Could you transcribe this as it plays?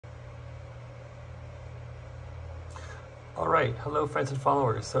All right, hello friends and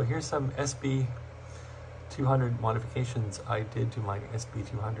followers. So here's some SB-200 modifications I did to my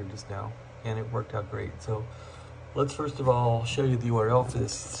SB-200 just now, and it worked out great. So let's first of all show you the URL for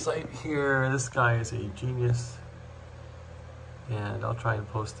this site here. This guy is a genius, and I'll try and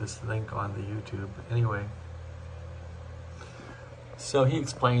post this link on the YouTube. Anyway, so he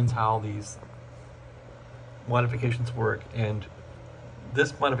explains how these modifications work, and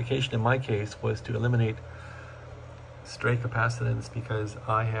this modification in my case was to eliminate stray capacitance because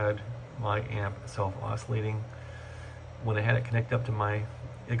I had my amp self-oscillating. When I had it connect up to my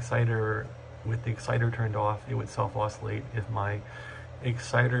exciter, with the exciter turned off, it would self-oscillate. If my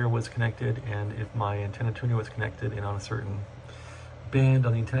exciter was connected and if my antenna tuner was connected and on a certain band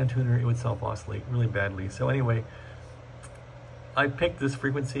on the antenna tuner, it would self-oscillate really badly. So anyway, I picked this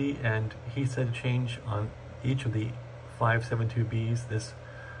frequency, and he said to change on each of the 572Bs this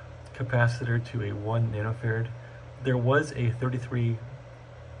capacitor to a 1 nanofarad. There was a 33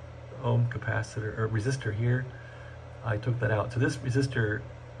 ohm capacitor or resistor here. I took that out. So this resistor,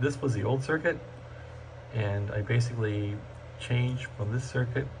 this was the old circuit, and I basically changed from this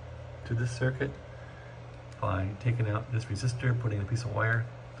circuit to this circuit by taking out this resistor, putting a piece of wire,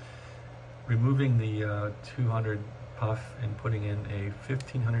 removing the 200 puff and putting in a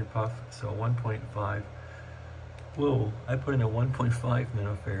 1500 puff, so 1.5. Whoa, I put in a 1.5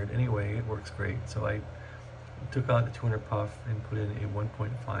 nanofarad. Anyway, it works great. So I took out the 200 puff and put in a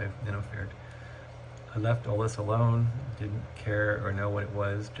 1.5 nanofarad. I left all this alone, didn't care or know what it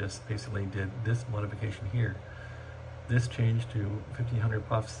was, just basically did this modification here. This changed to 1500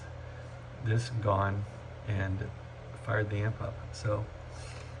 puffs, this gone, and fired the amp up. So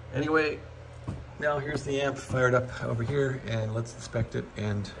anyway, now here's the amp fired up over here, and let's inspect it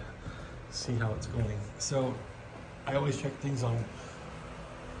and see how it's going. So I always check things on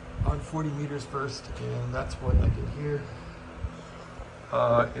 40 meters first, and that's what I did here.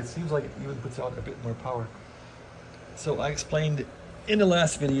 It seems like it even puts out a bit more power. So I explained in the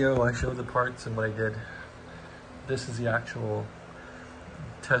last video, I showed the parts and what I did. This is the actual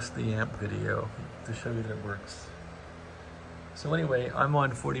test the amp video to show you that it works. So anyway, I'm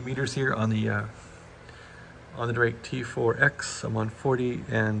on 40 meters here on the Drake T4X. I'm on 40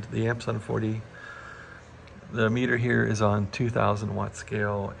 and the amp's on 40. The meter here is on 2000 watt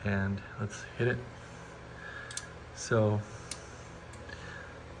scale, and let's hit it. So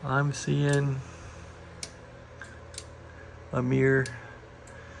I'm seeing a mere,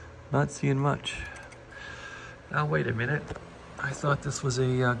 not seeing much. Now wait a minute, I thought this was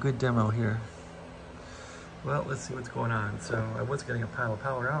a good demo here. Well, let's see what's going on. So I was getting a pile of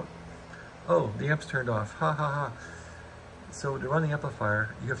power out. Oh, the amp's turned off, ha ha ha. So to run the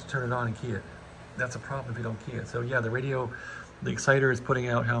amplifier, you have to turn it on and key it. That's a problem if you don't key it. So yeah, the radio, the exciter is putting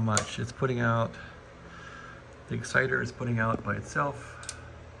out how much? It's putting out, the exciter is putting out by itself.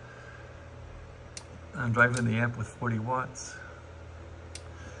 I'm driving the amp with 40 watts,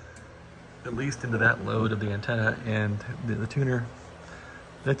 at least into that load of the antenna and the tuner.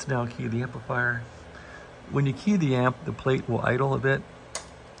 Let's now key the amplifier. When you key the amp, the plate will idle a bit.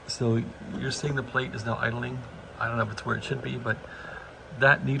 So you're seeing the plate is now idling. I don't know if it's where it should be, but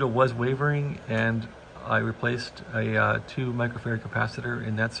that needle was wavering, and I replaced a 2 microfarad capacitor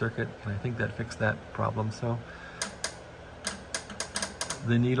in that circuit, and I think that fixed that problem. So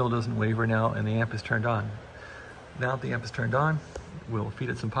the needle doesn't waver now, and the amp is turned on. Now that the amp is turned on, we'll feed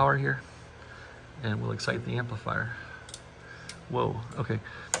it some power here, and we'll excite the amplifier. Whoa, okay.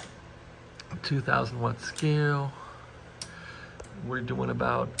 2000 watt scale. We're doing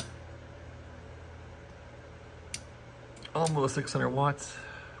about almost 600 watts,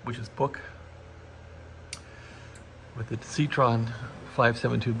 which is book, with the Cetron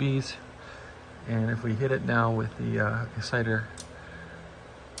 572Bs. And if we hit it now with the exciter,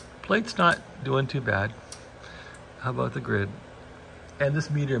 plate's not doing too bad. How about the grid? And this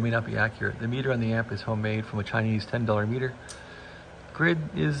meter may not be accurate. The meter on the amp is homemade from a Chinese $10 meter. Grid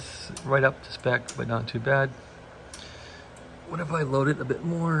is right up to spec, but not too bad. What if I load it a bit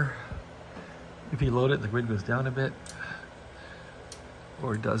more? If you load it, the grid goes down a bit.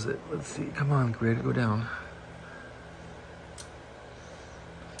 Or does it? Let's see. Come on, grid, go down.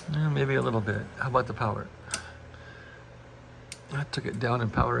 Maybe a little bit. How about the power? I took it down in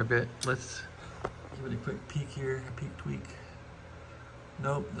power a bit. Let's give it a quick peek here, a peek tweak.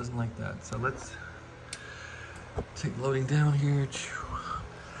 Nope, doesn't like that. So let's take loading down here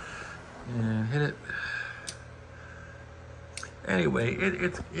and hit it. Anyway,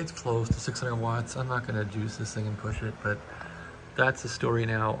 it's close to 600 watts. I'm not gonna juice this thing and push it, but that's the story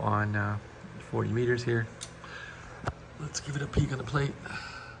now on 40 meters here. Let's give it a peek on the plate.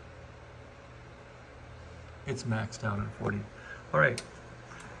 It's maxed out at 40. All right,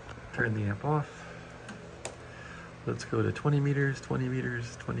 turn the amp off. Let's go to 20 meters, 20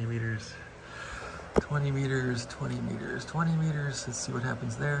 meters, 20 meters, 20 meters, 20 meters, 20 meters. Let's see what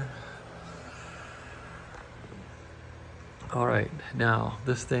happens there. All right, now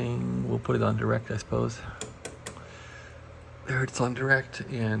this thing, we'll put it on direct, I suppose. There, it's on direct,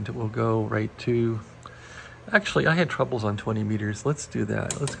 and we'll go right to, actually, I had troubles on 20 meters. Let's do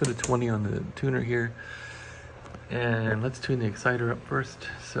that. Let's go to 20 on the tuner here. And let's tune the exciter up first.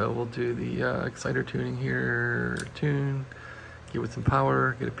 So we'll do the exciter tuning here. Tune, give it some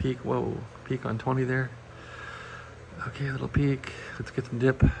power, get a peak. Whoa, peak on 20 there. Okay, a little peak. Let's get some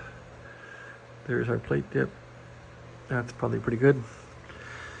dip. There's our plate dip. That's probably pretty good.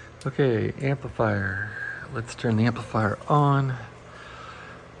 Okay, amplifier. Let's turn the amplifier on.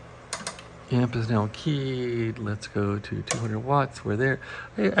 Amp is now keyed. Let's go to 200 watts. We're there.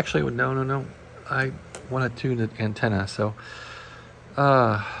 Hey, actually, no. I want to tune the antenna, so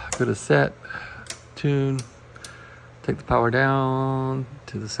go to set, tune, take the power down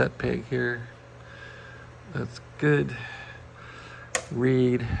to the set peg here. That's good.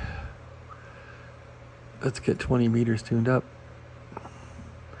 Read. Let's get 20 meters tuned up.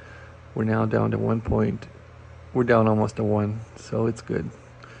 We're now down to 1 point. We're down almost to 1, so it's good.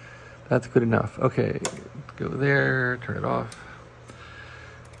 That's good enough. Okay, go there, turn it off.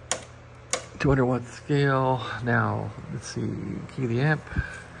 200 watt scale. Now, let's see, key the amp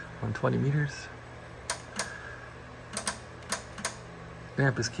on 20 meters. The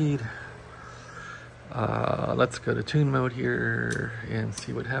amp is keyed. Let's go to tune mode here and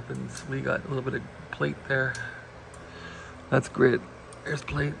see what happens. We got a little bit of plate there. That's grid. There's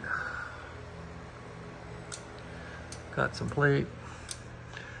plate. Got some plate.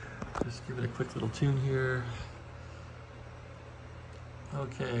 Just give it a quick little tune here.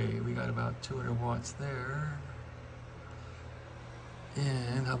 Okay, we got about 200 watts there.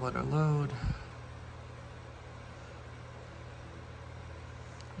 And how about our load?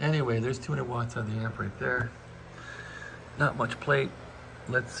 Anyway, there's 200 watts on the amp right there. Not much plate.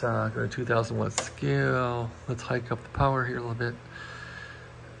 Let's go to 2000 watt scale. Let's hike up the power here a little bit.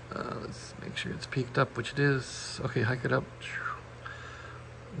 Let's make sure it's peaked up, which it is. Okay, hike it up.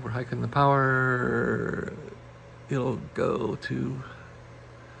 We're hiking the power. It'll go to,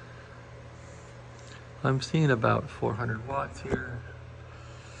 I'm seeing about 400 watts here.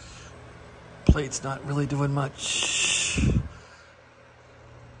 Plate's not really doing much.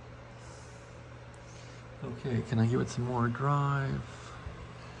 Okay, can I give it some more drive?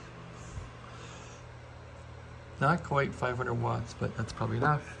 Not quite 500 watts, but that's probably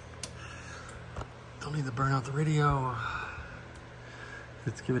enough. Don't need to burn out the radio.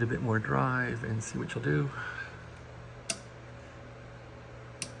 Let's give it a bit more drive and see what you'll do.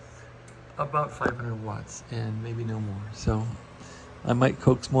 About 500 watts and maybe no more. So I might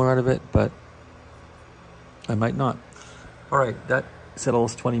coax more out of it, but I might not. All right, that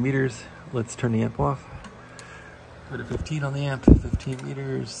settles 20 meters. Let's turn the amp off. Go to 15 on the amp, 15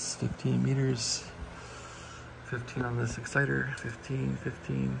 meters, 15 meters. 15 on this exciter, 15,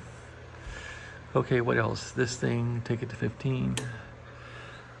 15. Okay, what else? This thing, take it to 15.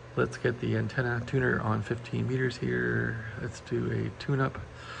 Let's get the antenna tuner on 15 meters here. Let's do a tune-up.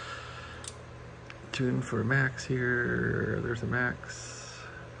 Tune for max here. There's a max.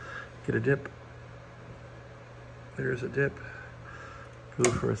 Get a dip. There's a dip. Go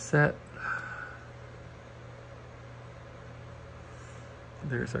for a set.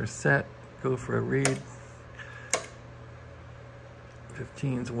 There's our set. Go for a read.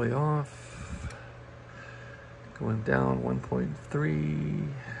 15's way off. Going down 1.3.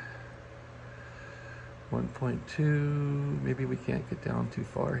 1.2. Maybe we can't get down too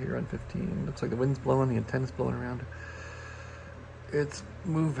far here on 15. Looks like the wind's blowing, the antenna's blowing around. It's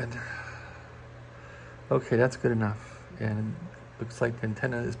moving. Okay, that's good enough. And looks like the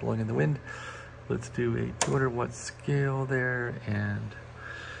antenna is blowing in the wind. Let's do a 200 watt scale there. And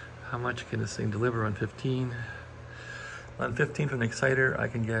how much can this thing deliver on 15? On 15 from the exciter, I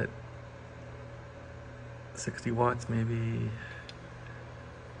can get 60 watts maybe.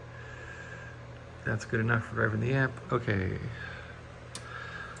 That's good enough for driving the amp. Okay.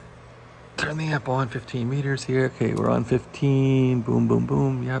 Turn the amp on, 15 meters here. Okay, we're on 15. Boom, boom,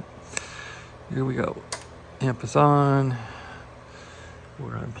 boom. Yep. Here we go. Amp is on.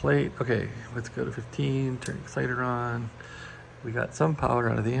 We're on plate. Okay, let's go to 15. Turn the exciter on. We got some power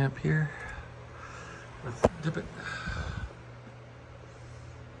out of the amp here. Let's dip it.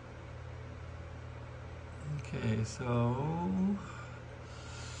 Okay, so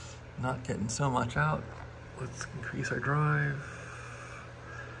not getting so much out. Let's increase our drive.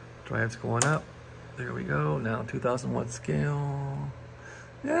 Drive's going up. There we go. Now 2000 watt scale.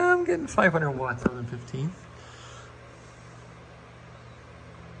 Yeah, I'm getting 500 watts on the 15.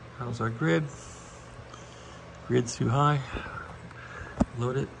 How's our grid? Grid's too high.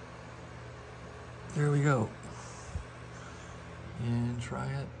 Load it. There we go. And try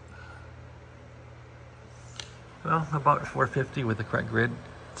it. Well, about 450 with the correct grid.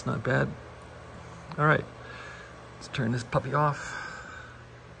 It's not bad. All right, let's turn this puppy off.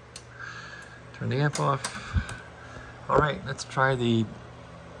 Turn the amp off. All right, let's try the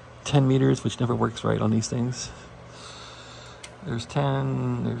 10 meters, which never works right on these things. There's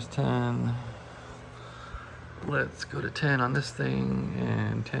 10, there's 10. Let's go to 10 on this thing,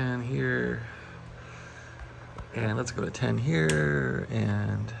 and 10 here. And let's go to 10 here,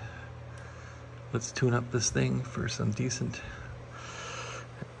 and let's tune up this thing for some decent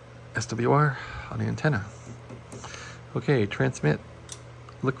SWR on the antenna. Okay, transmit,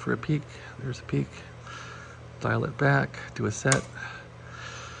 look for a peak. There's a peak. Dial it back, do a set,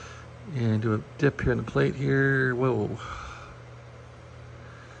 and do a dip here in the plate here. Whoa.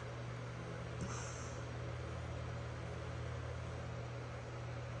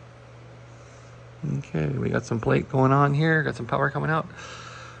 Okay, we got some plate going on here, got some power coming out.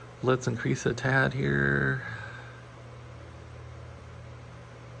 Let's increase a tad here.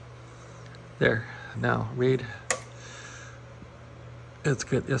 There, now read. Let's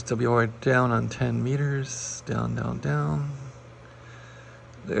get SWR down on 10 meters, down, down, down.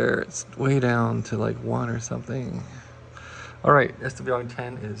 There, it's way down to like 1 or something. All right, SWR on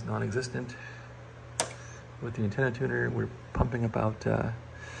 10 is non-existent. With the antenna tuner, we're pumping about,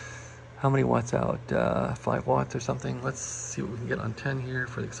 how many watts out? 5 watts or something. Let's see what we can get on 10 here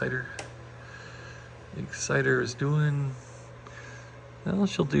for the exciter. The exciter is doing, well,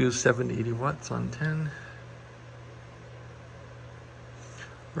 she'll do 70, 80 watts on 10.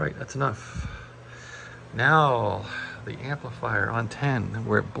 Right, that's enough. Now, the amplifier on 10,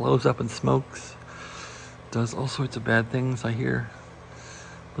 where it blows up and smokes, does all sorts of bad things, I hear.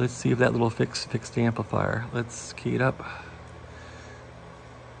 Let's see if that little fixed the amplifier. Let's key it up.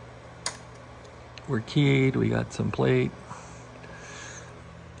 We're keyed, we got some plate.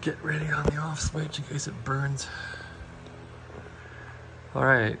 Get ready on the off switch in case it burns. All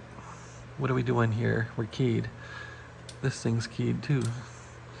right, what are we doing here? We're keyed. This thing's keyed too.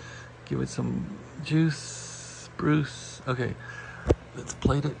 Give it some juice, spruce. Okay, let's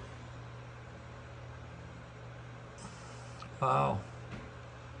plate it. Wow.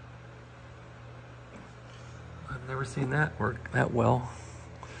 I've never seen that work that well.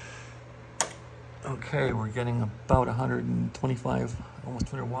 Okay, we're getting about 125, almost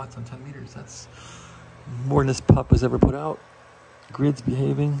 200 watts on 10 meters. That's more than this pup has ever put out. Grid's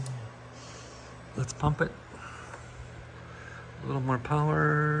behaving. Let's pump it. A little more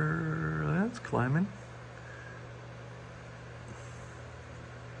power. That's climbing.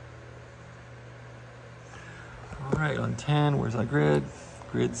 All right, on 10, where's our grid?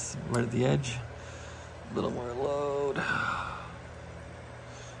 Grid's right at the edge. A little more load.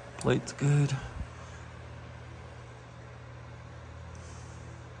 Plate's good.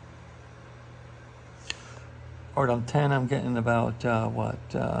 All right, on 10, I'm getting about,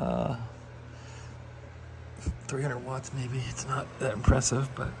 300 watts maybe. It's not that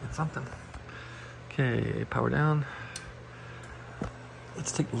impressive, but it's something. Okay, power down.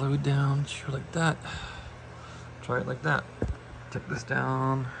 Let's take the load down, sure, like that. Try it like that. Take this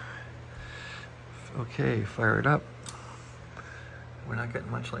down. Okay, fire it up. We're not getting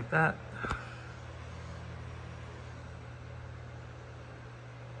much like that.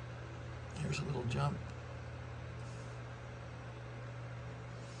 Here's a little jump.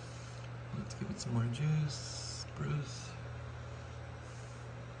 Let's give it some more juice, spruce.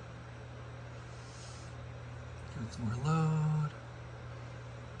 Give it some more load.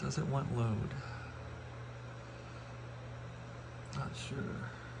 Does it want load? Not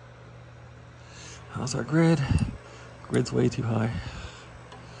sure. How's our grid? Grid's way too high.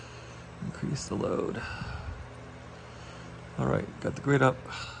 Increase the load. All right, got the grid up,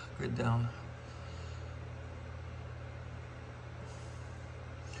 grid down.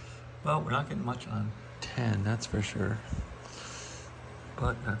 Well, we're not getting much on 10, that's for sure.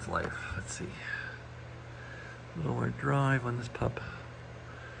 But that's life. Let's see. Lower drive on this pup.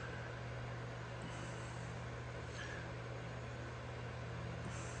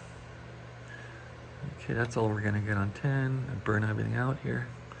 Okay, that's all we're gonna get on 10. I burn everything out here.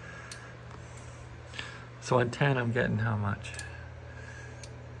 So on 10, I'm getting how much?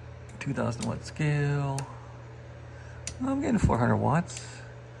 2000 watt scale. I'm getting 400 watts.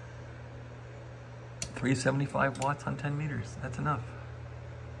 375 watts on 10 meters. That's enough.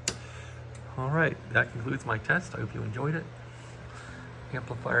 All right, that concludes my test. I hope you enjoyed it.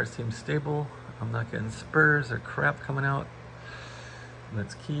 Amplifier seems stable. I'm not getting spurs or crap coming out.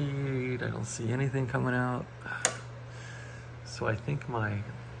 That's keyed. I don't see anything coming out. So I think my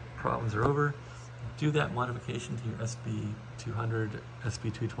problems are over. Do that modification to your SB-200,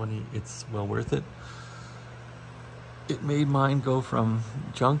 SB-220. It's well worth it. It made mine go from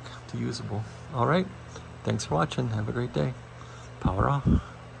junk to usable. All right, thanks for watching. Have a great day. Power off.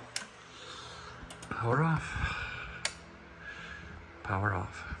 Power off. Power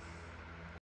off.